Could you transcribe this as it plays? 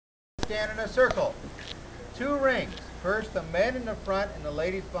stand in a circle. 2 rings. First the men in the front and the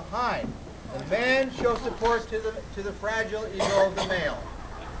ladies behind. The men show support to the fragile ego of the male.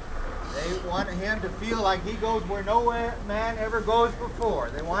 They want him to feel like he goes where no man ever goes before.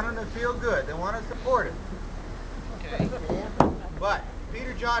 They want him to feel good. They want to support him. Okay. But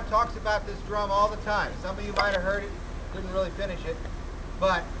Peter John talks about this drum all the time. Some of you might have heard it, didn't really finish it.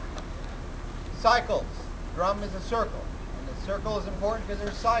 But cycles. Drum is a circle. And the circle is important because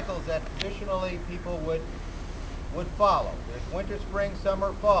there's cycles that traditionally people would follow. There's winter, spring,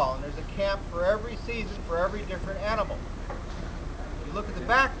 summer, fall. And there's a camp for every season for every different animal. You look at the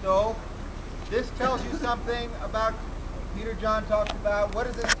back though, this tells you something about, Peter John talks about, what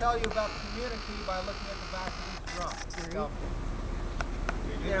does this tell you about community by looking at the back of these drums? Tell me.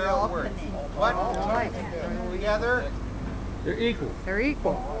 They're all words. What? Together? They're equal. They're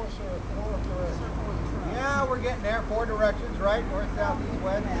equal. Yeah, we're getting there. 4 directions, right? North, south, east,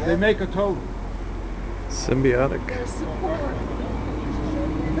 west. Yeah. They make a total. Symbiotic. They're supported.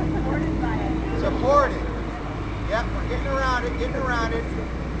 Supported. Yep, we're getting around it, getting around it.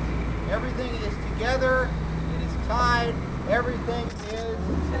 Everything is together, it is tied, everything is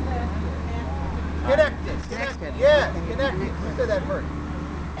connected. Connected. Yes, connected. Who said that first?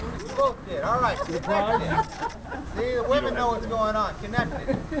 You both did. All right, connected. See, the women know what's going on.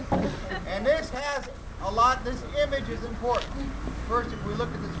 Connected. And this has a lot, this image is important. First, if we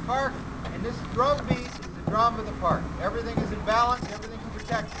look at this park, and this drum beat is the drum of the park. Everything is in balance, everything's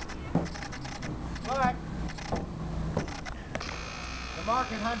protected. But the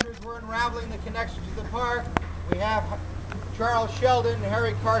market hunters were unraveling the connections to the park. We have Charles Sheldon and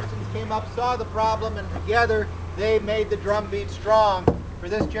Harry Carstens came up, saw the problem, and together they made the drum beat strong for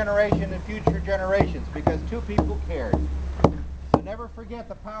this generation and future generations because 2 people cared. So never forget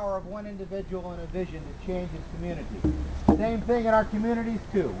the power of one individual and a vision to change his community. Same thing in our communities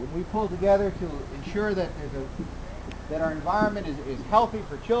too. When we pull together to ensure that that our environment is healthy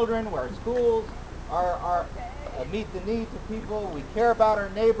for children, where our schools are meet the needs of people, we care about our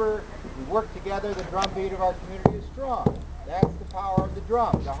neighbor, we work together, the drum beat of our community is strong. That's the power of the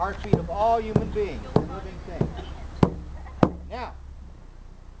drum, the heartbeat of all human beings, living things. Now,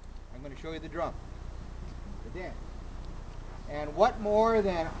 I'm going to show you the drum, the dance. And what more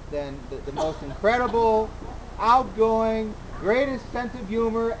than the most incredible, outgoing, greatest sense of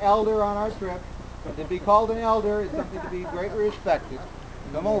humor elder on our trip. And to be called an elder is something to be greatly respected.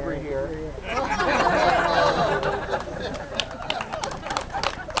 Come over here.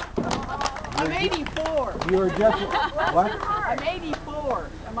 I'm 84. You are just, what? I'm 84.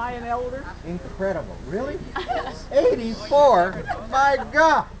 Am I an elder? Incredible. Really? 84? My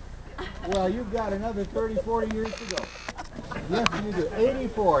God! Well, you've got another 30, 40 years to go. Yes, you do.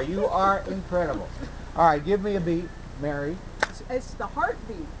 84. You are incredible. All right, give me a beat, Mary. It's the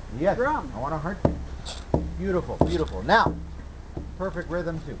heartbeat. Yes. Drum. I want a heartbeat. Beautiful, beautiful. Now, perfect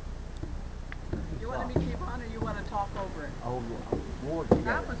rhythm too. You want me to keep on or you want to talk over it? Oh, yeah. More together.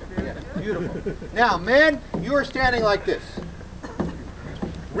 That was good. Yes, beautiful. Now, men, you are standing like this.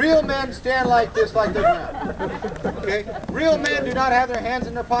 Real men stand like this, like they're now. Okay? Real men do not have their hands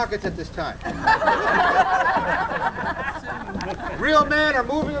in their pockets at this time. Real men are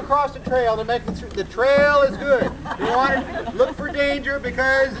moving across the trail to make the trail is good. They want to look for danger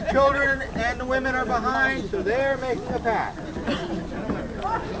because the children and the women are behind, so they're making a path.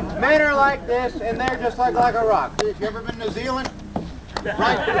 Men are like this, and they're just like a rock. Have you ever been to New Zealand?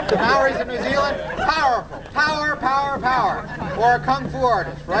 Right? The Maoris in New Zealand, powerful, power, power, power. Or a kung fu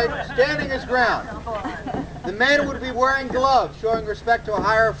artist, right? Standing his ground. The men would be wearing gloves, showing respect to a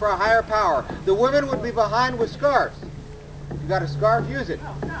higher power. The women would be behind with scarves. You got a scarf? Use it.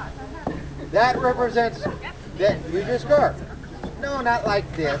 That represents that. Use your scarf. No, not like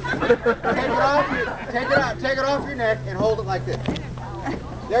this. Take it off your neck and hold it like this.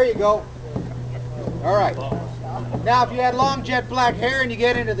 There you go. All right. Now, if you had long jet black hair and you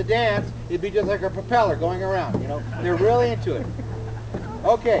get into the dance, it'd be just like a propeller going around, you know. They're really into it.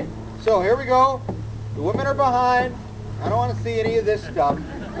 Okay, so here we go. The women are behind. I don't want to see any of this stuff.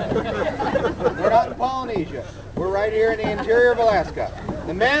 We're not in Polynesia. We're right here in the interior of Alaska.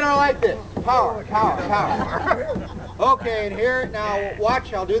 The men are like this. Power, power, power. Okay, and here, now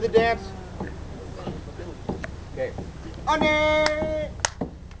watch, I'll do the dance. Okay.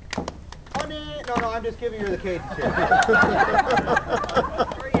 No, I'm just giving you the cadence here.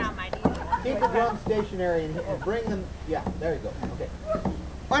 Keep the drums stationary and bring them. Yeah, there you go. Okay.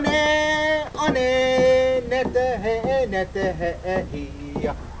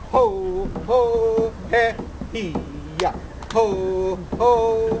 Ho, ho, he, ya. Ho,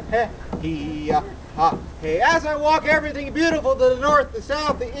 ho, he, ya. Ha. Okay, as I walk everything beautiful to the north, the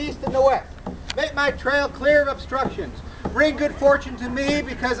south, the east, and the west. Make my trail clear of obstructions. Bring good fortune to me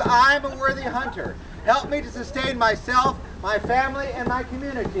because I'm a worthy hunter. Help me to sustain myself, my family, and my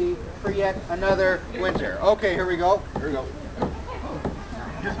community for yet another winter. Okay, here we go. Here we go.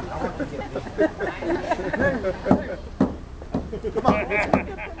 Come on.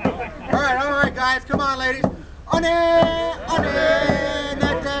 All right, guys. Come on, ladies.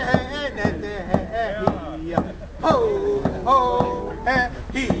 Ho, ho,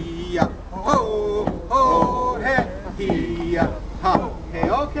 he, ho, ho, he, ha.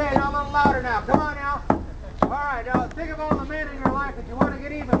 Okay, now a little louder now. Come on now. All right, now think of all the men in your life that you want to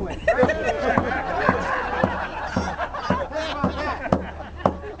get even with. Right? Think about that.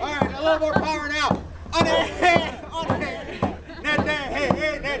 All right, a little more power now.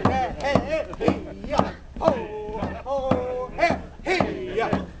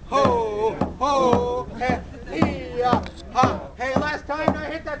 Hey, last time I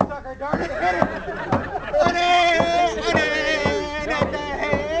hit that sucker, darn it, hit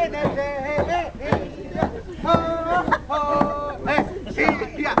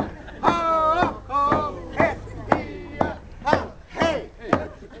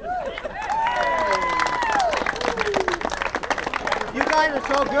You guys are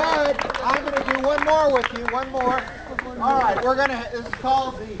so good. I'm going to do one more with you. One more. All right, this is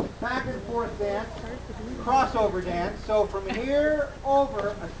called the back and forth dance, crossover dance. So from here over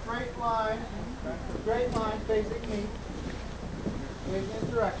a straight line facing me, in this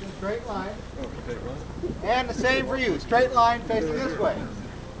direction, straight line. And the same for you, straight line facing this way.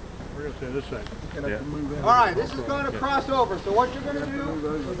 We're going to say this side. All right, this is going to cross over. So what you're going to do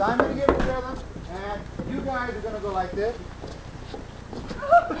is I'm going to give the rhythm, and you guys are going to go like this.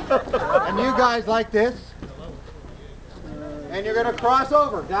 And you guys like this. And you're going to cross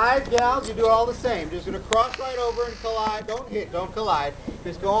over. Guys, gals, you do all the same. Just going to cross right over and collide. Don't hit, don't collide.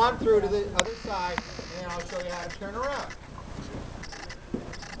 Just go on through to the other side, and then I'll show you how to turn around.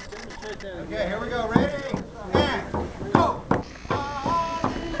 Okay, here we go. Ready? And go!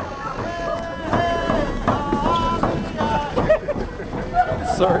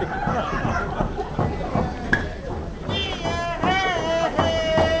 Sorry.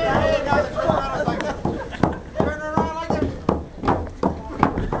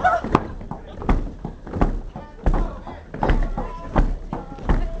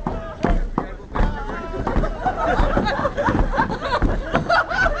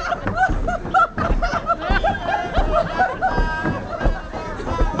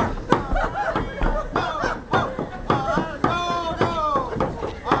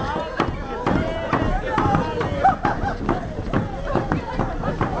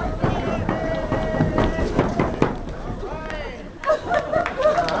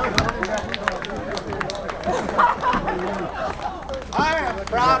 I am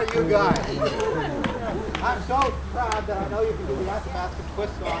proud of you guys. I'm so proud that I know you can do the Athabasca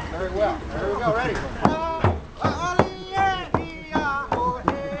twist song very well. Here we go, ready?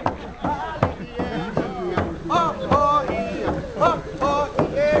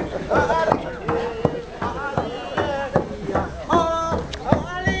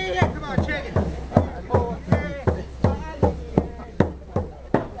 Come on, shake it.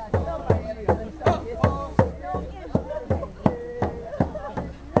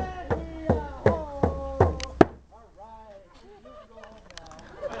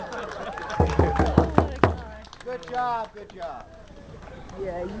 Good job, good job.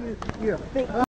 Yeah, you're a big